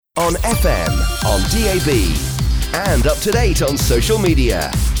On FM, on DAB, and up to date on social media.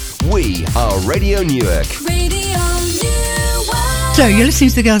 We are Radio Newark. Radio Newark. So you're listening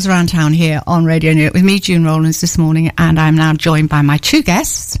to the Girls Around Town here on Radio Newark with me, June Rowlands, this morning, and I'm now joined by my two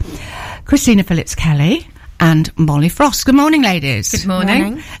guests, Christina Phillips-Kelly and Molly Frost. Good morning, ladies. Good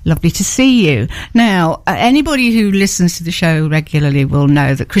morning. Lovely to see you. Now, anybody who listens to the show regularly will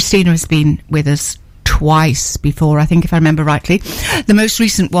know that Christina has been with us twice before, I think, if I remember rightly. The most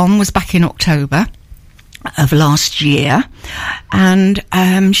recent one was back in October of last year, and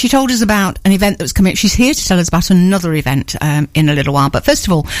she told us about an event that was coming up. She's here to tell us about another event in a little while. But first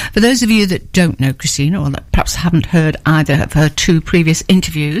of all, for those of you that don't know Christina, or that perhaps haven't heard either of her two previous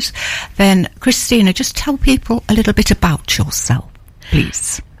interviews, then Christina, just tell people a little bit about yourself,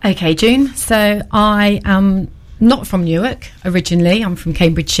 please. Okay, June. So I am not from Newark originally. I'm from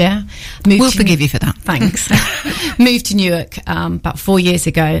Cambridgeshire. We'll forgive you for that. Thanks. Moved to Newark about 4 years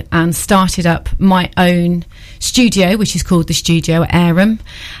ago and started up my own studio, which is called The Studio at Airham.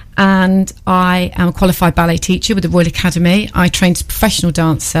 And I am a qualified ballet teacher with the Royal Academy. I trained as a professional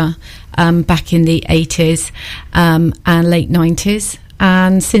dancer back in the 80s and late 90s.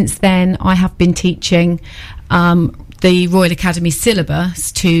 And since then, I have been teaching the Royal Academy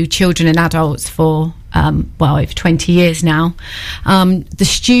syllabus to children and adults for over 20 years now. The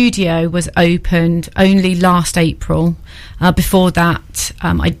studio was opened only last April. Before that,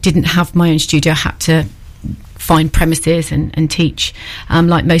 I didn't have my own studio. I had to find premises and teach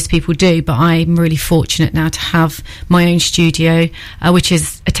like most people do, but I'm really fortunate now to have my own studio, which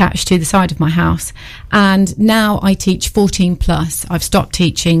is attached to the side of my house. And now I teach 14 plus. I've stopped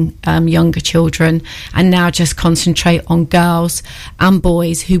teaching younger children and now just concentrate on girls and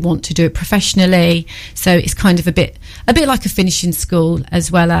boys who want to do it professionally. So it's kind of a bit like a finishing school,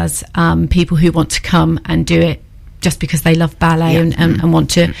 as well as people who want to come and do it just because they love ballet and don't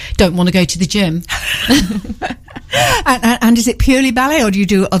want to go to the gym. and is it purely ballet, or do you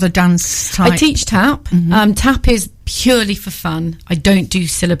do other dance type? I teach tap. Mm-hmm. Tap is purely for fun. I don't do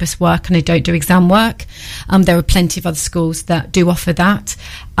syllabus work and I don't do exam work. There are plenty of other schools that do offer that.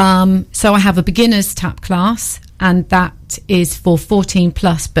 So I have a beginner's tap class, and that is for 14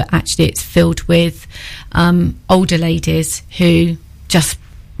 plus, but actually it's filled with older ladies who just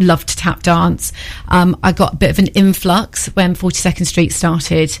love to tap dance. I got a bit of an influx when 42nd Street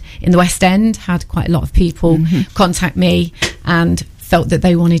started in the West End. Had quite a lot of people contact me and felt that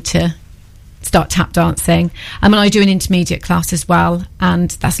they wanted to start tap dancing. And I do an intermediate class as well,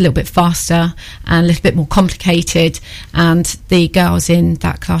 and that's a little bit faster and a little bit more complicated. And the girls in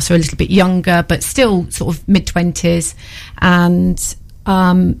that class are a little bit younger, but still sort of mid-20s. And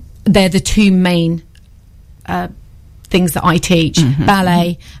they're the two main things that I teach,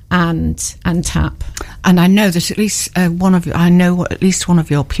 ballet and tap. And I know that at least at least one of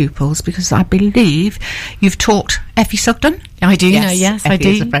your pupils, because I believe you've taught Effie Sugden. I do know, yes, Effie I do.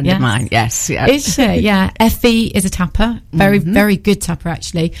 Is a friend of mine, yes. Yeah. Is she? Yeah. Effie is a tapper, very good tapper,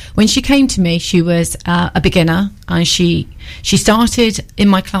 actually. When she came to me, she was a beginner, and she started in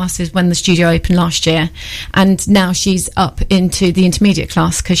my classes when the studio opened last year, and now she's up into the intermediate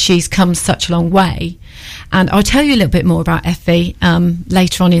class because she's come such a long way. And I'll tell you a little bit more about Effie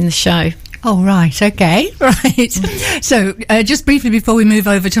later on in the show. Oh, right. Okay. Right. So, just briefly before we move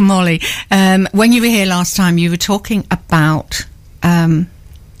over to Molly, when you were here last time, you were talking about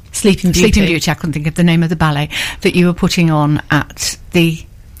Sleeping Beauty. I couldn't think of the name of the ballet that you were putting on at the...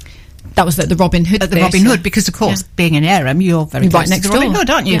 That was at the Robin Hood. At the Robin Hood, because, of course, being in Airham, you're very close right next to the Robin door. Hood,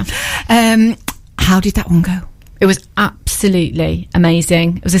 aren't you? Yeah. How did that one go? It was absolutely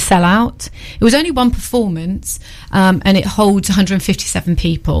amazing. It was a sellout. It was only one performance, and it holds 157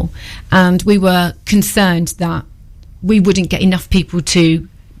 people. And we were concerned that we wouldn't get enough people to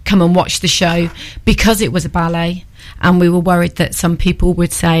come and watch the show because it was a ballet. And we were worried that some people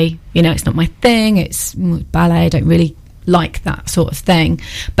would say, it's not my thing, it's ballet, I don't really like that sort of thing.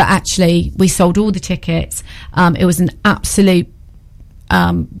 But actually, we sold all the tickets. It was an absolute...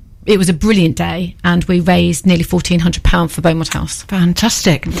 it was a brilliant day, and we raised nearly £1,400 for Beaumont House.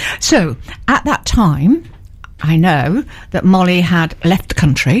 Fantastic. So, at that time, I know that Molly had left the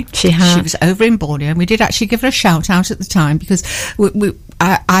country. She had. She was over in Borneo, and we did actually give her a shout out at the time, because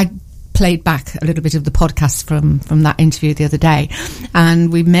I played back a little bit of the podcast from that interview the other day,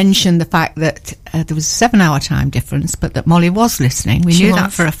 and we mentioned the fact that there was a 7-hour time difference, but that Molly was listening. We knew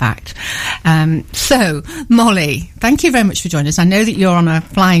that for a fact. So, Molly, thank you very much for joining us. I know that you're on a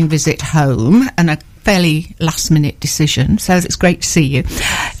flying visit home and a fairly last-minute decision, so it's great to see you.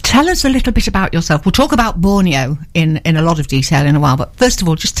 Tell us a little bit about yourself. We'll talk about Borneo in a lot of detail in a while, but first of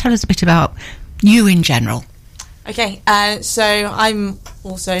all, just tell us a bit about you in general. Okay, so I'm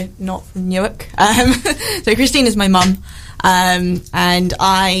also not from Newark. So Christina's my mum, and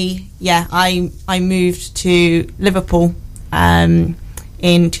I moved to Liverpool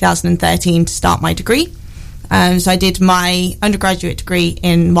in 2013 to start my degree. So I did my undergraduate degree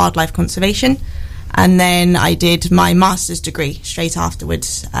in wildlife conservation, and then I did my master's degree straight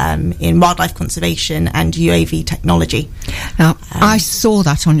afterwards in wildlife conservation and UAV technology. Now, I saw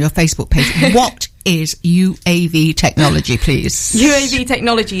that on your Facebook page. What is UAV technology, please? UAV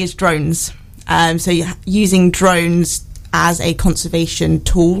technology is drones. So you're using drones as a conservation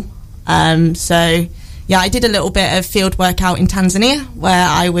tool. I did a little bit of field work out in Tanzania where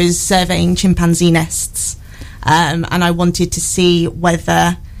I was surveying chimpanzee nests. And I wanted to see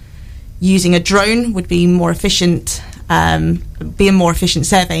whether using a drone would be more efficient, be a more efficient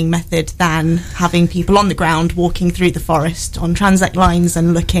surveying method than having people on the ground walking through the forest on transect lines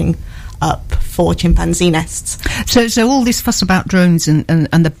and looking up for chimpanzee nests. So all this fuss about drones and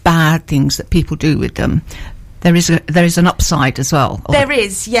the bad things that people do with them, there is an upside as well. There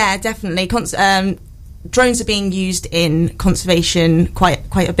is, yeah, definitely. Drones are being used in conservation quite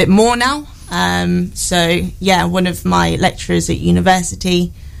a bit more now. One of my lecturers at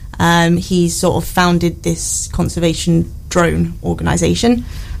university, he sort of founded this conservation drone organisation,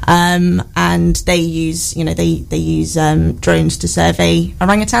 and they use drones to survey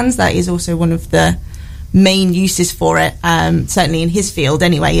orangutans. That is also one of the main uses for it. Certainly in his field,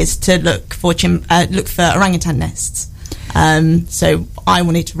 anyway, is to look for orangutan nests. So I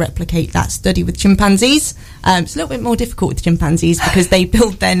wanted to replicate that study with chimpanzees. It's a little bit more difficult with chimpanzees because they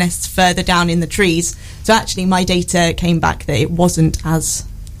build their nests further down in the trees. So actually my data came back that it wasn't as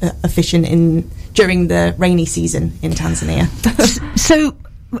efficient during the rainy season in Tanzania. So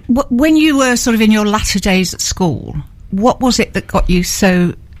when you were sort of in your latter days at school, what was it that got you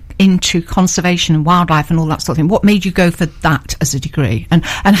so into conservation and wildlife and all that sort of thing? What made you go for that as a degree? And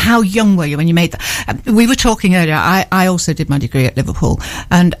how young were you when you made that? We were talking earlier, I also did my degree at Liverpool,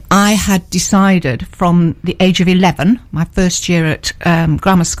 and I had decided from the age of 11, my first year at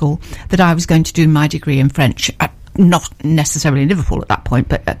grammar school, that I was going to do my degree in French. Not necessarily in Liverpool at that point,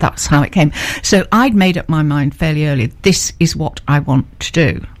 but that's how it came. So I'd made up my mind fairly early, this is what I want to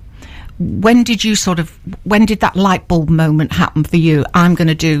do. When did that light bulb moment happen for you? I'm going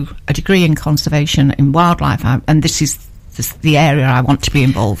to do a degree in conservation in wildlife, and this is the area I want to be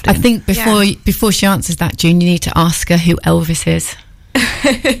involved in. I think before she answers that, June, you need to ask her who Elvis is.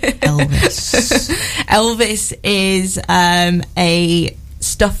 Elvis is a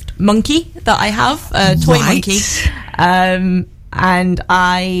stuffed monkey that I have, a toy monkey, and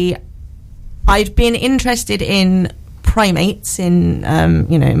I'd been interested in primates, in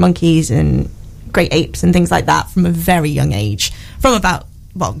monkeys and great apes and things like that from a very young age, from about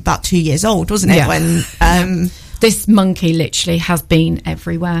 2 years old, wasn't it? When this monkey literally has been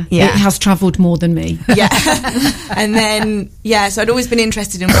everywhere. Yeah. It has travelled more than me. Yeah. And then so I'd always been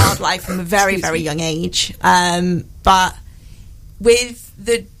interested in wildlife from a very, very young age. But with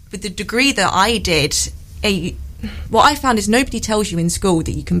the degree that I did, what I found is nobody tells you in school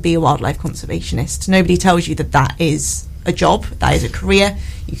that you can be a wildlife conservationist. Nobody tells you that is a job, that is a career.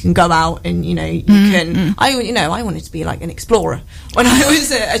 You can go out and you can. I wanted to be like an explorer when I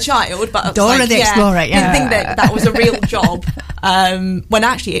was a child, but Dora the Explorer. Didn't think that was a real job. When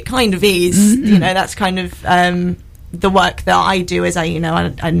actually it kind of is. That's kind of the work that I do. As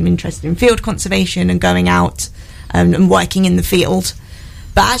I'm interested in field conservation and going out and working in the field.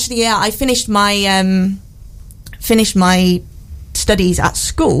 But actually, I finished my studies at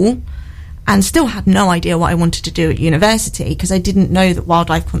school and still had no idea what I wanted to do at university because I didn't know that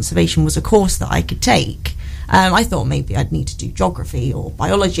wildlife conservation was a course that I could take. I thought maybe I'd need to do geography or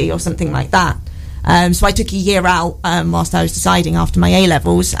biology or something like that. So I took a year out whilst I was deciding after my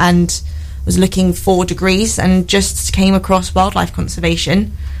A-levels and was looking for degrees and just came across wildlife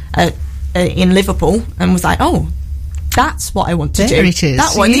conservation in Liverpool and was like, oh, that's what I want to do. There it is.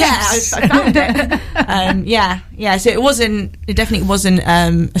 That one, yes. I found it. So it definitely wasn't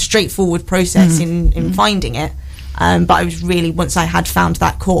a straightforward process in finding it. But I was really, once I had found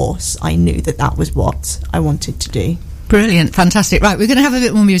that course, I knew that was what I wanted to do. Brilliant, fantastic. Right, we're going to have a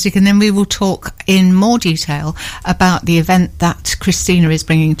bit more music and then we will talk in more detail about the event that Christina is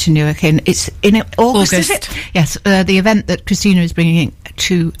bringing to Newark It's in August, is it? Yes, the event that Christina is bringing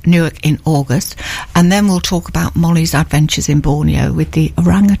to Newark in August. And then we'll talk about Molly's adventures in Borneo with the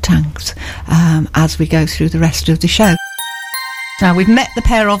orangutans as we go through the rest of the show. Now, we've met the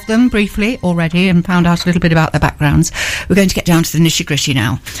pair of them briefly already and found out a little bit about their backgrounds. We're going to get down to the nitty-gritty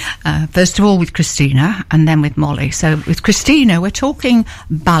now. First of all with Christina and then with Molly. So with Christina, we're talking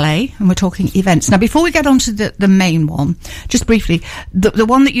ballet and we're talking events. Now, before we get on to the main one, just briefly, the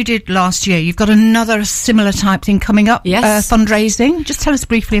one that you did last year, you've got another similar type thing coming up. Yes. Fundraising. Just tell us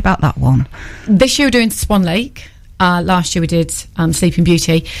briefly about that one. This year we're doing Swan Lake. Last year we did Sleeping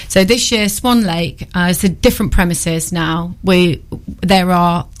Beauty. So this year Swan Lake is a different premises now. There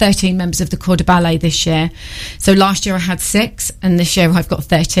are 13 members of the Corps de Ballet this year. So last year I had 6 and this year I've got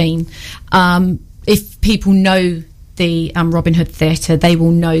 13. If people know the Robin Hood Theatre, they will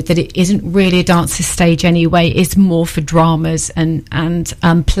know that it isn't really a dancer's stage anyway. It's more for dramas and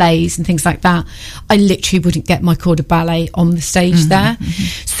plays and things like that. I literally wouldn't get my Corps de Ballet on the stage there.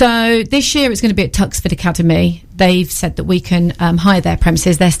 So this year it's going to be at Tuxford Academy. They've said that we can hire their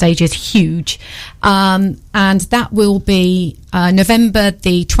premises. Their stage is huge. And that will be November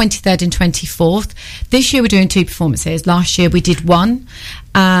the 23rd and 24th. This year we're doing 2 performances. Last year we did 1.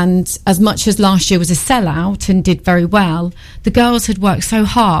 And as much as last year was a sellout and did very well, the girls had worked so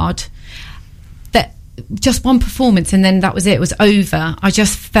hard that just 1 performance and then that was it. It was over. I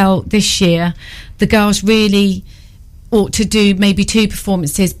just felt this year the girls really ought to do maybe 2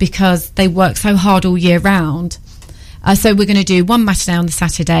 performances because they work so hard all year round. So we're going to do 1 matinee on the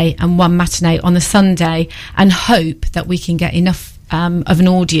Saturday and 1 matinee on the Sunday and hope that we can get enough of an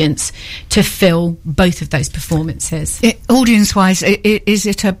audience to fill both of those performances. Audience-wise, is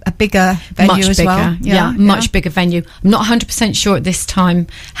it a bigger venue much as bigger, well? Yeah, much bigger venue. I'm not 100% sure at this time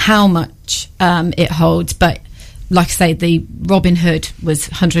how much it holds, but like I say, the Robin Hood was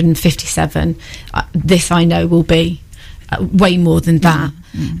 157. This I know will be way more than that.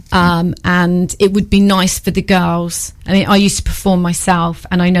 And it would be nice for the girls. I mean, I used to perform myself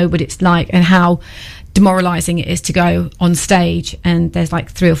and I know what it's like and how demoralising it is to go on stage and there's like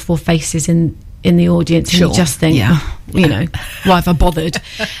 3 or 4 faces in the audience and you just think, you know, why have I bothered?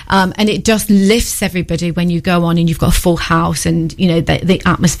 And it just lifts everybody when you go on and you've got a full house and, you know, the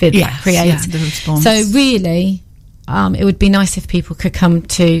atmosphere that creates. The response. So really, it would be nice if people could come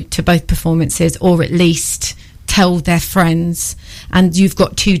to both performances or at least tell their friends, and you've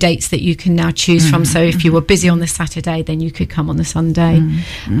got 2 dates that you can now choose from. So if you were busy on the Saturday, then you could come on the Sunday.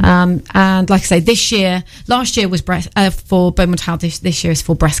 And like I say, last year was for Beaumont Howe. This year is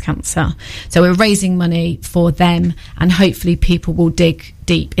for breast cancer. So we're raising money for them, and hopefully people will dig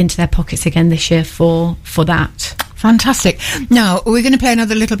deep into their pockets again this year for that. Fantastic. Now we're going to play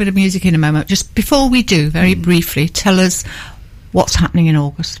another little bit of music in a moment. Just before we do, very briefly, tell us what's happening in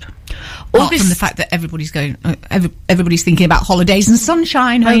August. Apart from the fact that everybody's thinking about holidays and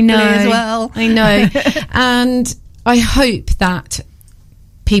sunshine, hopefully, as well. I know. And I hope that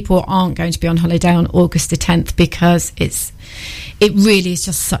people aren't going to be on holiday on August the 10th because it really is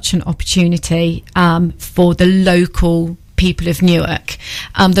just such an opportunity for the local people of Newark,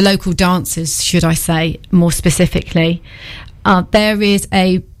 the local dancers, should I say, more specifically. There is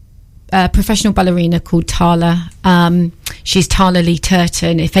a professional ballerina called Tala. She's Tala Lee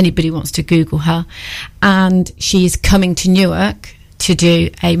Turton, if anybody wants to Google her. And she is coming to Newark to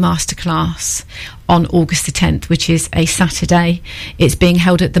do a masterclass on August the 10th, which is a Saturday. It's being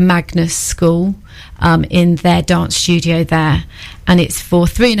held at the Magnus School in their dance studio there. And it's for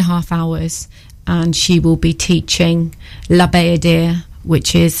 3.5 hours. And she will be teaching La Bayadere,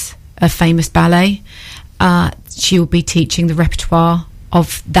 which is a famous ballet. She will be teaching the repertoire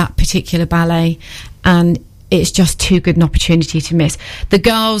of that particular ballet, and it's just too good an opportunity to miss. The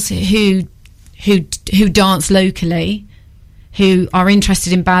girls who dance locally, who are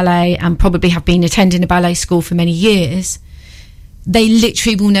interested in ballet and probably have been attending a ballet school for many years, they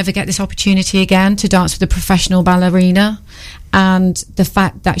literally will never get this opportunity again to dance with a professional ballerina. And the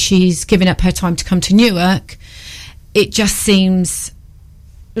fact that she's given up her time to come to Newark, it just seems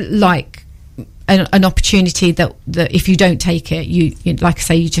like an opportunity that if you don't take it, you like I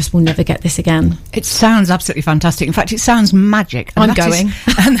say, you just will never get this again. It sounds absolutely fantastic. In fact, it sounds magic. I'm going.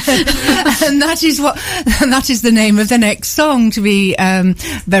 And that is the name of the next song, to be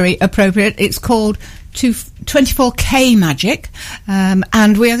very appropriate. It's called 24K Magic,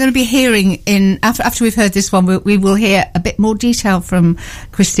 and we are going to be hearing after we've heard this one, we will hear a bit more detail from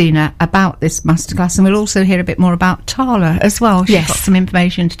Christina about this masterclass, and we'll also hear a bit more about Tala as well. She's got some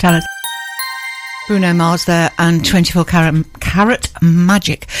information to tell us. Bruno Mars there and 24 Karat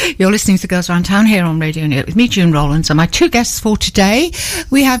Magic. You're listening to Girls Around Town here on Radio Newark with me, June Rowlands, and my 2 guests for today.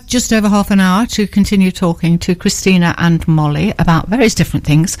 We have just over half an hour to continue talking to Christina and Molly about various different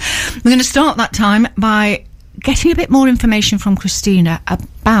things. We're going to start that time by getting a bit more information from Christina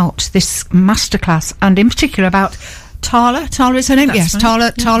about this masterclass, and in particular about Tala is her name? That's yes,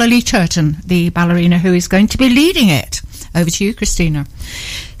 right. Tala Lee Turton, the ballerina who is going to be leading it. Over to you, Christina.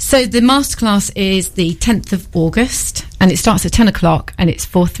 So the masterclass is the 10th of August, and it starts at 10 o'clock, and it's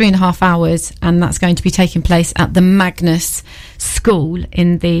for 3.5 hours, and that's going to be taking place at the Magnus School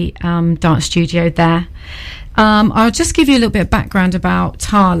in the dance studio there. I'll just give you a little bit of background about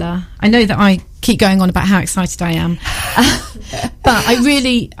Tala. I know that I keep going on about how excited I am, but I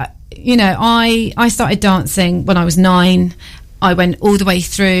really, I started dancing when I was 9. I went all the way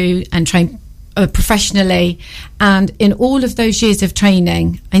through and trained professionally, and in all of those years of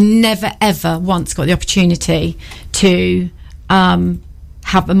training, I never ever once got the opportunity to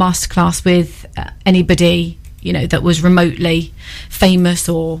have a masterclass with anybody that was remotely famous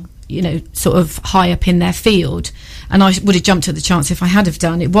or sort of high up in their field, and I would have jumped at the chance if I had have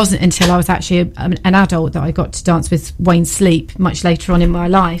done. It wasn't until I was actually an adult that I got to dance with Wayne Sleep much later on in my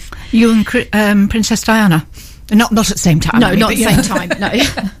life. You and Princess Diana, not at the same time. No, not at the same time. No.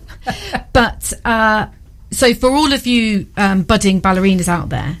 But so for all of you budding ballerinas out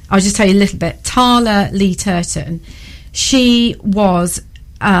there, I'll just tell you a little bit. Tala Lee Turton, she was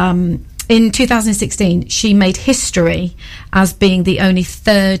in 2016 she made history as being the only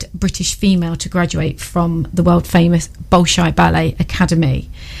 3rd British female to graduate from the world famous Bolshoi Ballet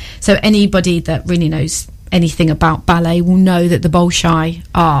Academy. So anybody that really knows anything about ballet will know that the Bolshoi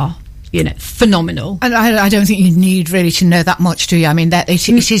are phenomenal. And I don't think you need really to know that much, do you? I mean, that it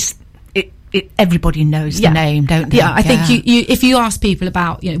is. Everybody knows the name, don't they? Yeah, I think you if you ask people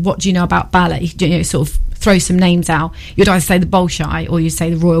about what do you know about ballet, sort of throw some names out, you'd either say the Bolshoi or you'd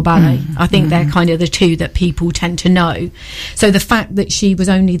say the Royal Ballet. I think they're kind of the two that people tend to know. So the fact that she was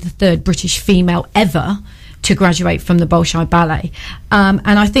only the 3rd British female ever to graduate from the Bolshoi Ballet, and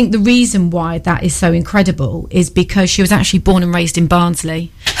I think the reason why that is so incredible is because she was actually born and raised in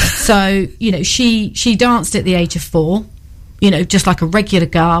Barnsley. So she danced at the age of 4, just like a regular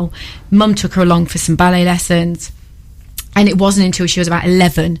girl. Mum took her along for some ballet lessons, and it wasn't until she was about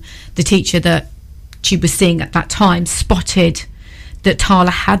 11 the teacher that she was seeing at that time spotted that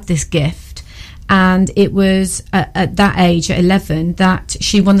Tala had this gift. And it was at that age, at 11, that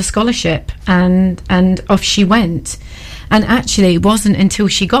she won the scholarship, and off she went. And actually, it wasn't until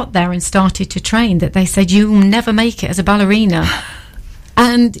she got there and started to train that they said, "You will never make it as a ballerina."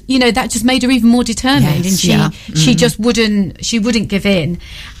 And that just made her even more determined. Yes, and she just wouldn't give in.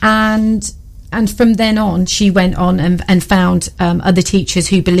 And from then on, she went on and found other teachers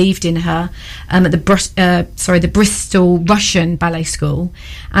who believed in her at the Bristol Russian Ballet School,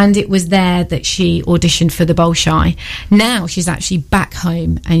 and it was there that she auditioned for the Bolshoi. Now she's actually back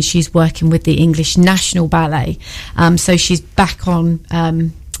home and she's working with the English National Ballet, so she's back on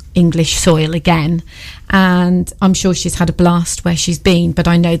English soil again, and I'm sure she's had a blast where she's been, but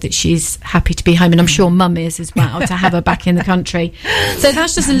I know that she's happy to be home, and I'm sure Mum is as well, to have her back in the country. So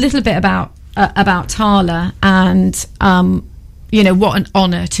that's just a little bit about Tala, and what an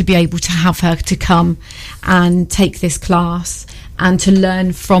honour to be able to have her to come and take this class and to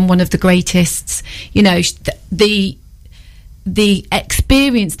learn from one of the greatest. The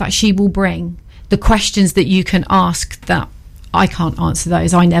experience that she will bring, the questions that you can ask that I can't answer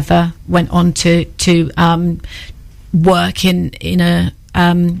those. I never went on to work in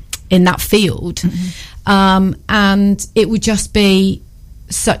that field, and it would just be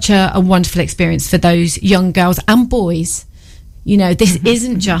such a wonderful experience for those young girls and boys. This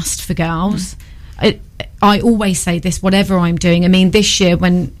isn't just for girls. I always say this, whatever I'm doing. I mean, this year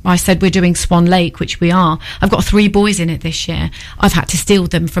when I said we're doing Swan Lake, which we are, I've got 3 boys in it this year. I've had to steal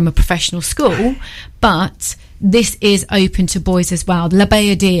them from a professional school, but this is open to boys as well. La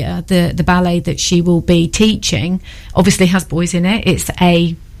Bayadia, the ballet that she will be teaching, obviously has boys in it. It's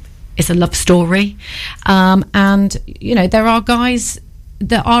a love story, and there are guys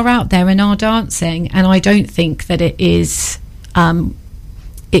that are out there and are dancing, and I don't think that it is.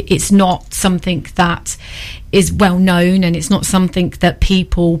 It's not something that is well known, and it's not something that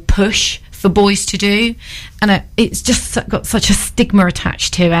people push for boys to do, and it's just got such a stigma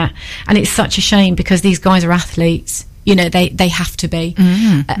attached to it, and it's such a shame because these guys are athletes. They have to be.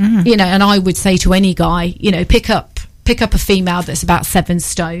 And I would say to any guy, pick up a female that's about 7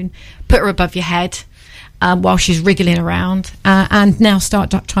 stone, put her above your head while she's wriggling around, and now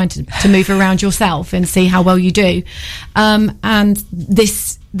start trying to move around yourself and see how well you do. And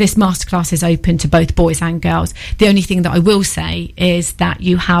this masterclass is open to both boys and girls. The only thing that I will say is that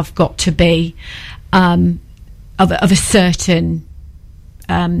you have got to be of a certain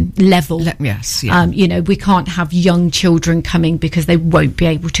level. Yes, yeah. You know, we can't have young children coming because they won't be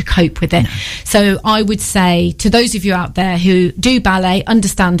able to cope with it. So I would say to those of you out there who do ballet,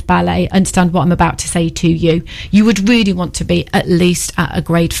 understand what I'm about to say to you, you would really want to be at least at a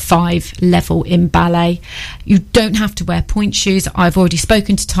grade 5 level in ballet. You don't have to wear point shoes. I've already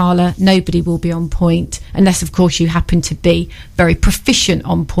spoken to Tala. Nobody will be on point unless, of course, you happen to be very proficient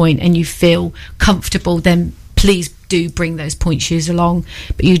on point and you feel comfortable. Then please do bring those point shoes along,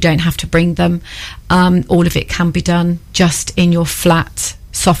 but you don't have to bring them. All of it can be done just in your flat,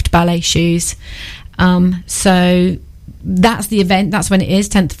 soft ballet shoes. So that's the event. That's when it is,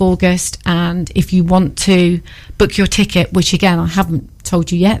 10th of August. And if you want to book your ticket, which again, I haven't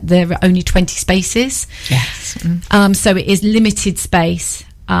told you yet, there are only 20 spaces. Yes. So it is limited space.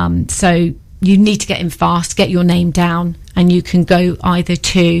 So you need to get in fast, get your name down, and you can go either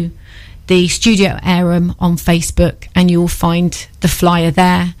to the Studio Arum on Facebook and you'll find the flyer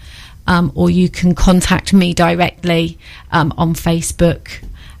there, or you can contact me directly on Facebook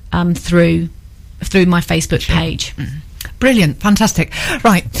through my Facebook page. Brilliant, fantastic.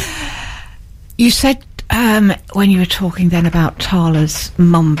 Right, you said when you were talking then about Tala's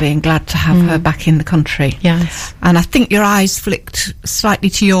mum being glad to have her back in the country. Yes. And I think your eyes flicked slightly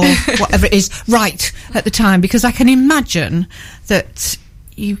to your whatever it is right at the time, because I can imagine that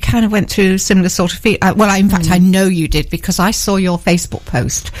you kind of went through similar sort of feel. In fact, I know you did, because I saw your Facebook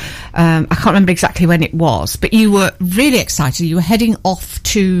post. I can't remember exactly when it was, but you were really excited. You were heading off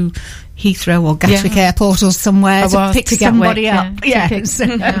to Heathrow or Gatwick Airport or somewhere to pick somebody up. Yes.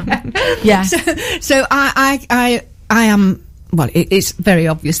 Yeah. So I am. Well, it's very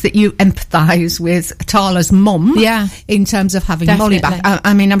obvious that you empathise with Tala's mum, in terms of having Molly back.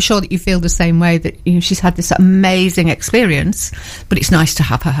 I mean, I'm sure that you feel the same way, that she's had this amazing experience, but it's nice to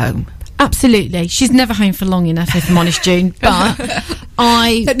have her home. Absolutely. She's never home for long enough, if I'm honest, June. But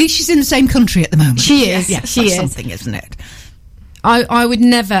at least she's in the same country at the moment. She is. Yes, she that's is. Something, isn't it? I would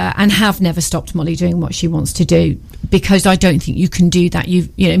never and have never stopped Molly doing what she wants to do, because I don't think you can do that. You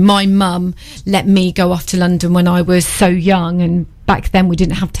know, my mum let me go off to London when I was so young, and back then we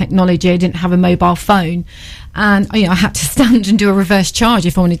didn't have technology, I didn't have a mobile phone, and I had to stand and do a reverse charge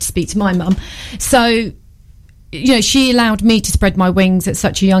if I wanted to speak to my mum. So she allowed me to spread my wings at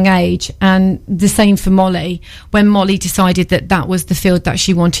such a young age, and the same for Molly. When Molly decided that was the field that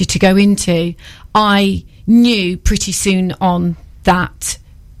she wanted to go into, I knew pretty soon on that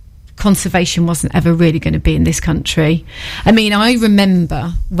conservation wasn't ever really going to be in this country. I mean, I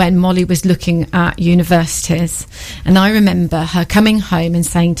remember when Molly was looking at universities, and I remember her coming home and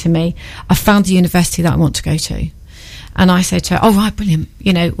saying to me, I found the university that I want to go to. And I said to her, oh, right, brilliant.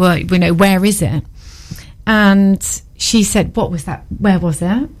 Where is it? And she said, what was that? Where was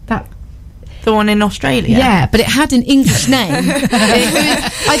it? The one in Australia? Yeah, but it had an English name.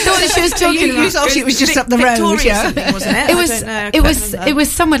 I thought that she was talking about... You thought it was just up the road, something, wasn't it? It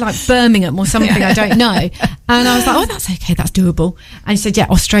was somewhere like Birmingham or something, I don't know. And I was like, oh, that's okay, that's doable. And she said, yeah,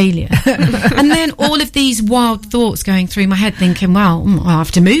 Australia. And then all of these wild thoughts going through my head, thinking, well, I'll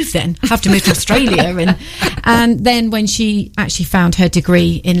have to move then. I have to move to Australia. And then when she actually found her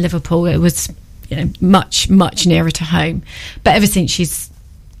degree in Liverpool, it was much, much nearer to home. But ever since she's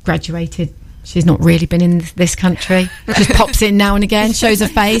graduated, she's not really been in this country. Just pops in now and again, shows her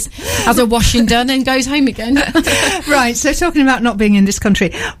face, has her washing done, and goes home again. Right, so talking about not being in this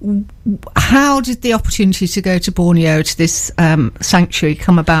country, how did the opportunity to go to Borneo, to this sanctuary,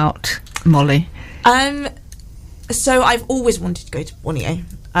 come about, Molly? So I've always wanted to go to Borneo,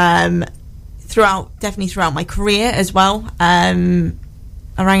 throughout my career as well.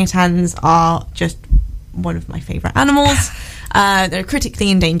 Orangutans are just one of my favourite animals. They're a critically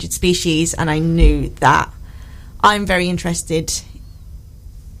endangered species, and I knew that I'm very interested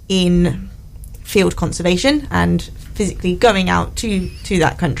in field conservation and physically going out to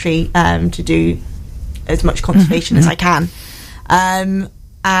that country to do as much conservation as I can.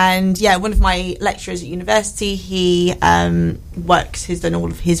 And yeah, one of my lecturers at university, he has done all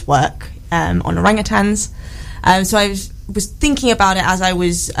of his work on orangutans. So I was thinking about it as I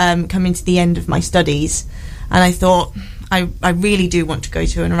was coming to the end of my studies, and I thought, I really do want to go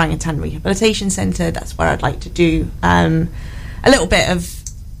to an orangutan rehabilitation centre. That's where I'd like to do a little bit of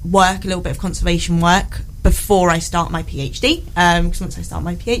work, a little bit of conservation work before I start my PhD. Because once I start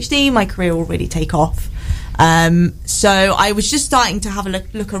my PhD, my career will really take off. So I was just starting to have a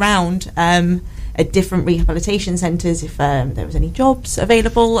look around at different rehabilitation centres, if there was any jobs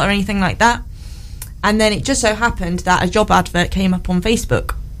available or anything like that. And then it just so happened that a job advert came up on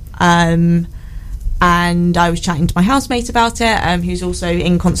Facebook. And I was chatting to my housemate about it, who's also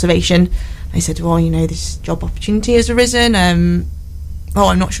in conservation. I said, well, this job opportunity has arisen. oh,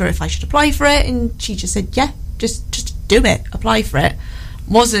 I'm not sure if I should apply for it. And she just said, yeah, just do it, apply for it.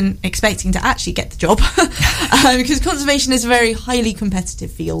 Wasn't expecting to actually get the job because conservation is a very highly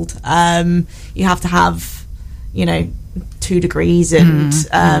competitive field. You have to have, 2 degrees and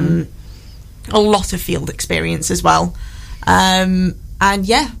a lot of field experience as well. I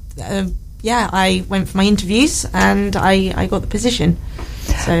went for my interviews and I got the position.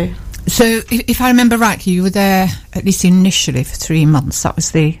 So if I remember rightly, you were there at least initially for 3 months. That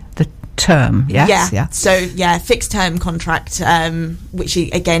was the term, yes? Yeah. So, fixed term contract, which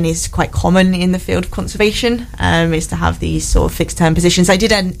again is quite common in the field of conservation, is to have these sort of fixed term positions. I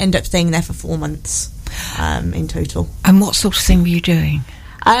did end up staying there for 4 months in total. And what sort of thing were you doing?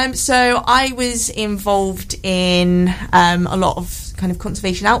 So I was involved in a lot of kind of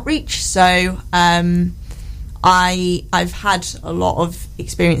conservation outreach. So I've had a lot of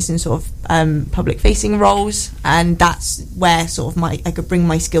experience in sort of public facing roles, and that's where sort of I could bring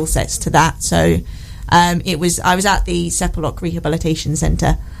my skill sets to that. So I was at the Sepulok Rehabilitation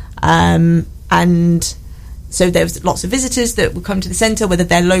Centre, and so there was lots of visitors that would come to the centre, whether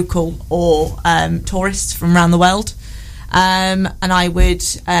they're local or tourists from around the world, and I would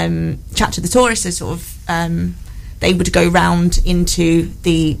chat to the tourists as sort of they would go round into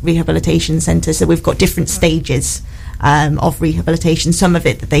the rehabilitation centre. So we've got different stages of rehabilitation. Some of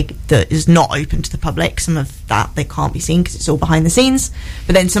it that is not open to the public. Some of that they can't be seen because it's all behind the scenes.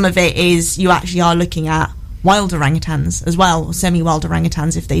 But then some of it is you actually are looking at wild orangutans as well, or semi-wild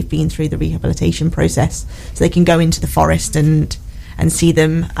orangutans if they've been through the rehabilitation process. So they can go into the forest and see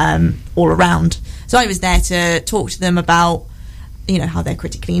them all around. So I was there to talk to them about how they're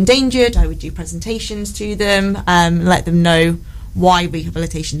critically endangered. I would do presentations to them, let them know why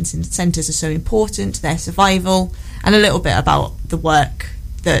rehabilitation centres are so important to their survival, and a little bit about the work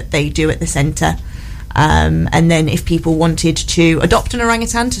that they do at the centre. And then if people wanted to adopt an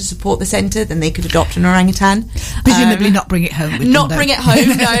orangutan to support the centre, then they could adopt an orangutan. Presumably not bring it home with them, Not bring it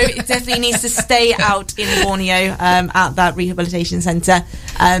home, no. It definitely needs to stay out in Borneo at that rehabilitation centre.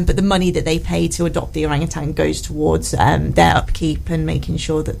 But the money that they pay to adopt the orangutan goes towards their upkeep and making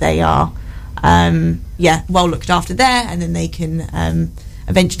sure that they are well looked after there, and then they can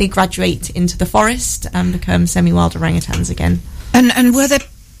eventually graduate into the forest and become semi-wild orangutans again. And were there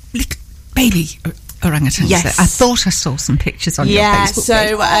little baby orangutans? Yes. There? I thought I saw some pictures on your Facebook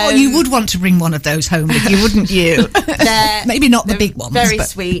page. You would want to bring one of those home with you, wouldn't you? Maybe not the big ones. Very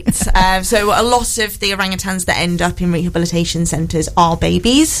sweet. So a lot of the orangutans that end up in rehabilitation centres are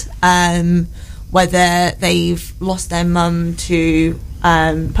babies, whether they've lost their mum to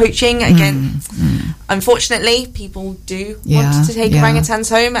poaching. Again, unfortunately, people do want to take orangutans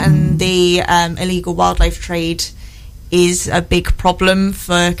home, and the illegal wildlife trade is a big problem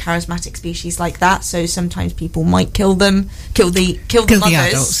for charismatic species like that. So sometimes people might kill the mothers,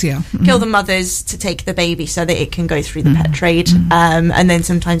 adults, kill the mothers to take the baby so that it can go through the pet trade, and then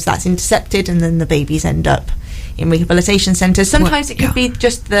sometimes that's intercepted, and then the babies end up in rehabilitation centres. Sometimes it could be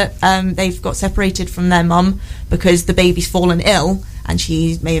just that they've got separated from their mum because the baby's fallen ill and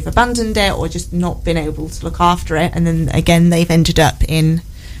she may have abandoned it or just not been able to look after it, and then again they've ended up in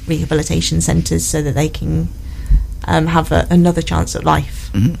rehabilitation centres so that they can have another chance at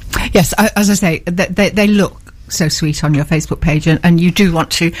life. Yes, as I say, they look so sweet on your Facebook page, and you do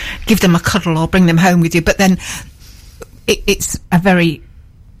want to give them a cuddle or bring them home with you, but then it's a very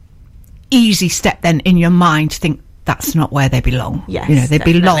easy step then in your mind to think that's not where they belong. Yes, they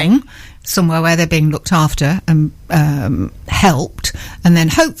definitely belong somewhere where they're being looked after and helped, and then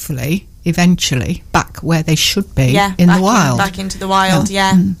hopefully eventually back where they should be in the wild. Back into the wild,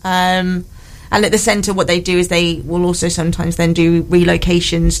 and at the centre, what they do is they will also sometimes then do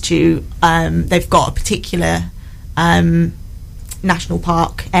relocations to, they've got a particular national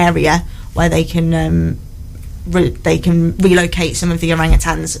park area where they can relocate some of the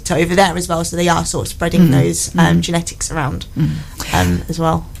orangutans to over there as well. So they are sort of spreading those genetics around as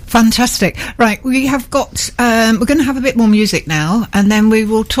well. Fantastic. Right, we have got, we're going to have a bit more music now, and then we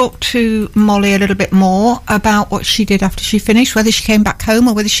will talk to Molly a little bit more about what she did after she finished, whether she came back home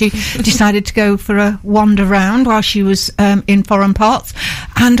or whether she decided to go for a wander round while she was in foreign parts.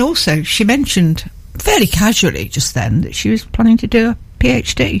 And also, she mentioned fairly casually just then that she was planning to do a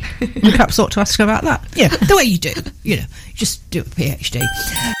PhD. We perhaps ought to ask her about that. Yeah, the way you do, just do a PhD.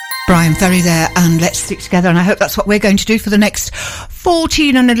 Brian Ferry there, and let's stick together, and I hope that's what we're going to do for the next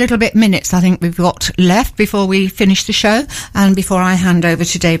 14 and a little bit minutes I think we've got left before we finish the show, and before I hand over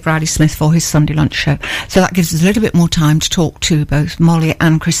to Dave Bradley-Smith for his Sunday lunch show. So that gives us a little bit more time to talk to both Molly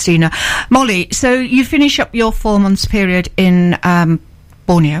and Christina. Molly, so you finish up your 4 months period in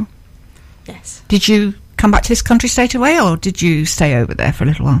Borneo. Yes. Did you come back to this country straight away, or did you stay over there for a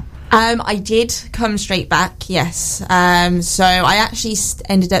little while? I did come straight back, yes. So I actually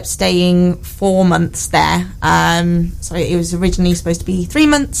ended up staying 4 months there. So it was originally supposed to be 3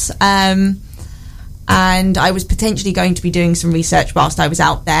 months. And I was potentially going to be doing some research whilst I was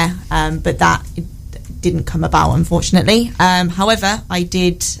out there. But that didn't come about, unfortunately. However, I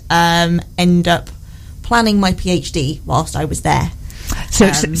did end up planning my PhD whilst I was there. So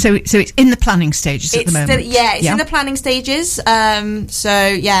it's in the planning stages at the moment. It's in the planning stages.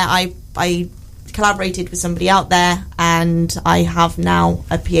 I collaborated with somebody out there, and I have now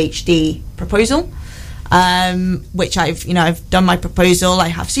a PhD proposal, which I've done my proposal. I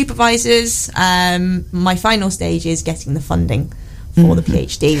have supervisors. My final stage is getting the funding for the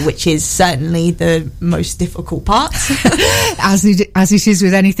PhD, which is certainly the most difficult part. as it is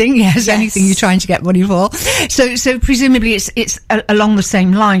with anything, yes, anything you're trying to get money for. So presumably it's along the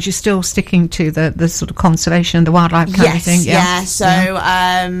same lines. You're still sticking to the sort of conservation and the wildlife kind of thing. So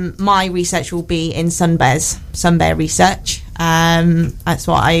my research will be in sun bear research. That's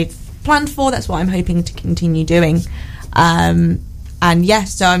what I've planned for. That's what I'm hoping to continue doing. So I'm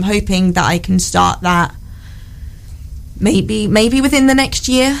hoping that I can start that maybe within the next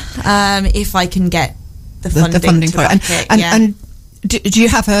year, if I can get the funding for it. And do you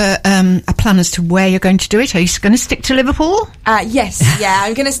have a plan as to where you're going to do it? Are you going to stick to Liverpool? Yes,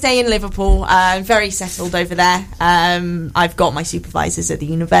 I'm going to stay in Liverpool. I'm very settled over there. I've got my supervisors at the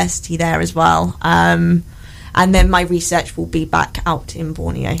university there as well. And then my research will be back out in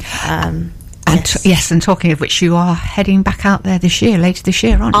Borneo. And talking of which, you are heading back out there later this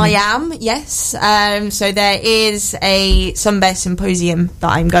year, aren't you? I am, yes. So there is a sun bear symposium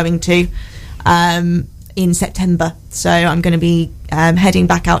that I'm going to in September. So I'm going to be heading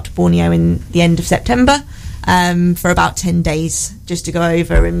back out to Borneo in the end of September for about 10 days, just to go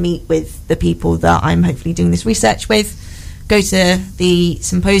over and meet with the people that I'm hopefully doing this research with, go to the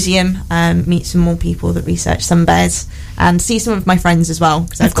symposium, meet some more people that research sun bears, and see some of my friends as well,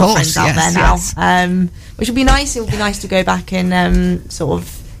 because I've got friends out there now, which will be nice. It will be nice to go back and sort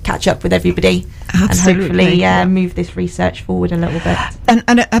of catch up with everybody. Absolutely. And hopefully move this research forward a little bit.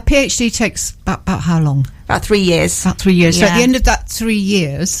 And a PhD takes about how long? About 3 years. About 3 years. So at the end of that 3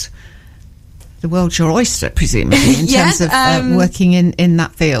 years, the world's your oyster, presumably, in terms of working in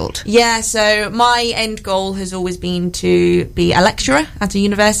that field. Yeah, so my end goal has always been to be a lecturer at a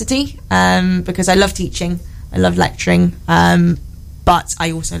university, because I love teaching, I love lecturing, but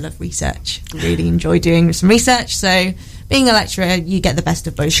I also love research. I really enjoy doing some research, so being a lecturer, you get the best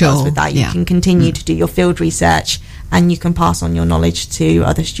of both worlds with that. You can continue to do your field research, and you can pass on your knowledge to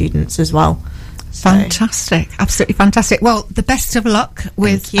other students as well. Fantastic, absolutely fantastic. Well, the best of luck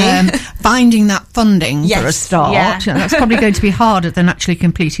with finding that funding for a start. Yeah. That's probably going to be harder than actually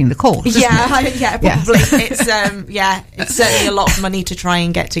completing the course. Probably. It's certainly a lot of money to try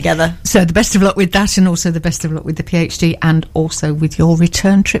and get together. So the best of luck with that, and also the best of luck with the PhD, and also with your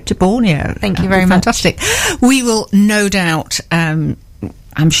return trip to Borneo. Thank you very much. Fantastic. We will no doubt. I'm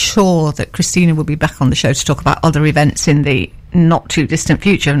sure that Christina will be back on the show to talk about other events in the not too distant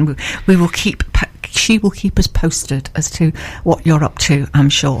future, and she will keep us posted as to what you're up to, I'm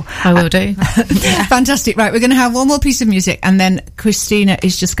sure. I will do. Fantastic. Right, we're going to have one more piece of music, and then Christina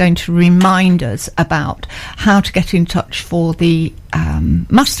is just going to remind us about how to get in touch for the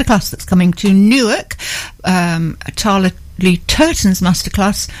masterclass that's coming to Newark. Tala Lee Turton's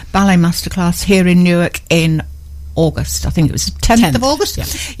masterclass, ballet masterclass here in Newark in August. I think it was 10th of August. Yeah.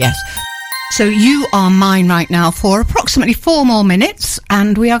 Yes. So you are mine right now for approximately 4 more minutes,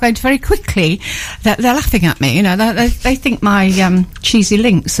 and we are going to very quickly. They're laughing at me, they think my cheesy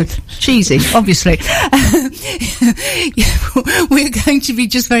links are cheesy, obviously. We're going to be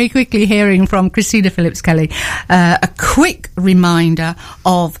just very quickly hearing from Christina Phillips-Kelly a quick reminder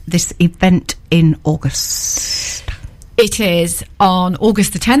of this event in August. It is on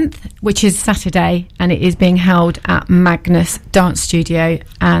August the 10th, which is Saturday, and it is being held at Magnus Dance Studio,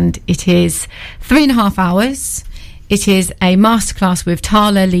 and it is 3.5 hours. It is a masterclass with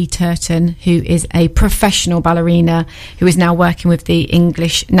Tala Lee Turton, who is a professional ballerina who is now working with the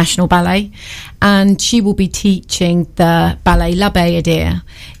English National Ballet, and she will be teaching the ballet La Bayadere.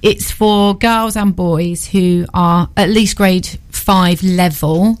 It's for girls and boys who are at least grade 5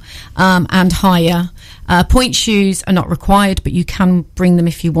 level and higher. Point shoes are not required, but you can bring them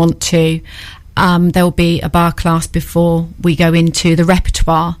if you want to. There will be a bar class before we go into the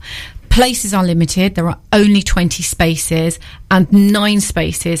repertoire. Places are limited. There are only 20 spaces, and 9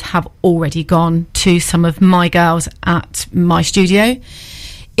 spaces have already gone to some of my girls at my studio.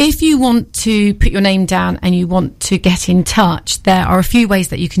 If you want to put your name down and you want to get in touch, there are a few ways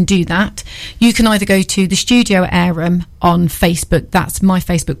that you can do that. You can either go to the Studio at Airham on Facebook, that's my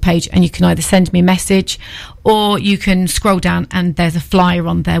Facebook page, and you can either send me a message, or you can scroll down and there's a flyer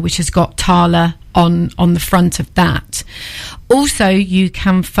on there which has got Tala on the front of that. Also, you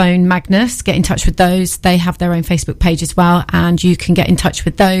can phone Magnus, get in touch with those. They have their own Facebook page as well, and you can get in touch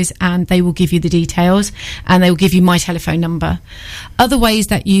with those and they will give you the details, and they will give you my telephone number. Other ways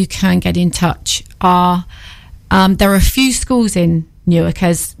that you can get in touch are, there are a few schools in Newark,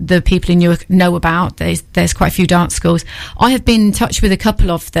 as the people in Newark know about. There's quite a few dance schools. I have been in touch with a couple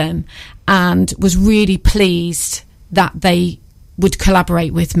of them and was really pleased that they would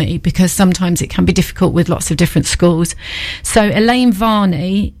collaborate with me, because sometimes it can be difficult with lots of different schools. So Elaine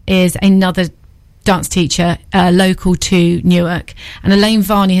Varney is another dance teacher local to Newark, and Elaine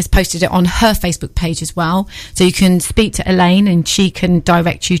Varney has posted it on her Facebook page as well, so you can speak to Elaine and she can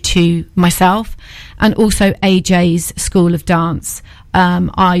direct you to myself. And also AJ's School of Dance.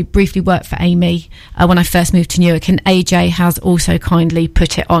 I briefly worked for Amy when I first moved to Newark, and AJ has also kindly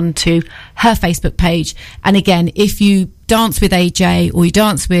put it onto her Facebook page. And again, if you dance with AJ or you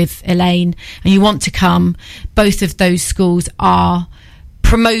dance with Elaine and you want to come, both of those schools are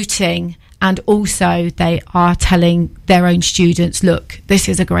promoting, and also they are telling their own students, look, this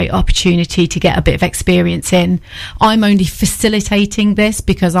is a great opportunity to get a bit of experience in. I'm only facilitating this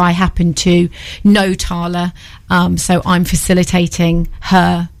because I happen to know Tala, so I'm facilitating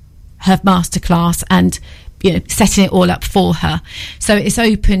her masterclass and, you know, setting it all up for her. So it's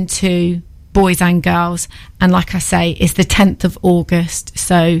open to boys and girls, and like I say, it's the 10th of August,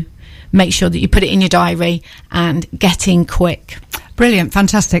 so make sure that you put it in your diary and get in quick. Brilliant,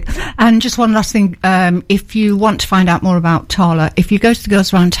 fantastic. And just one last thing, if you want to find out more about Tala, if you go to the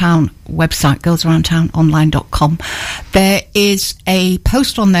Girls Around Town website, girlsaroundtownonline.com, there is a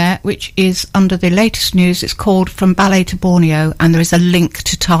post on there which is under the latest news. It's called From Ballet to Borneo, and there is a link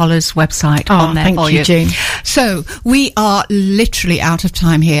to Tala's website on there for you. June. So we are literally out of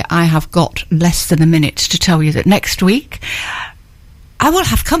time here. I have got less than a minute to tell you that next week I will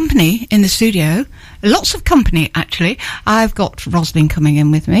have company in the studio. Lots of company, actually. I've got Roslyn coming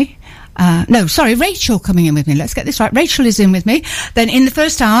in with me. Rachel coming in with me. Let's get this right. Rachel is in with me. Then in the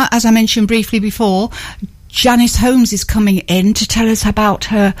first hour, as I mentioned briefly before, Janice Holmes is coming in to tell us about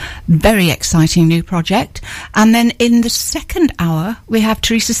her very exciting new project. And then in the second hour, we have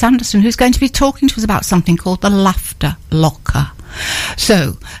Teresa Sanderson, who's going to be talking to us about something called the Laughter Locker.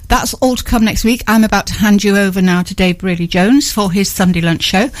 So that's all to come next week. I'm about to hand you over now to Dave Brearley-Jones for his Sunday lunch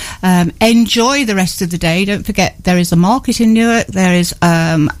show. Enjoy the rest of the day. Don't forget, there is a market in Newark. There is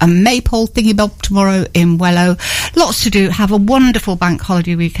a maypole thingy bob tomorrow in Wellow. Lots to do. Have a wonderful bank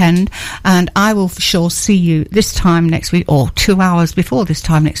holiday weekend, and I will for sure see you this time next week, or 2 hours before this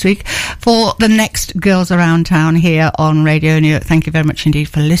time next week, for the next Girls Around Town here on Radio Newark. Thank you very much indeed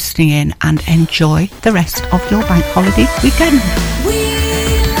for listening in, and enjoy the rest of your bank holiday weekend. We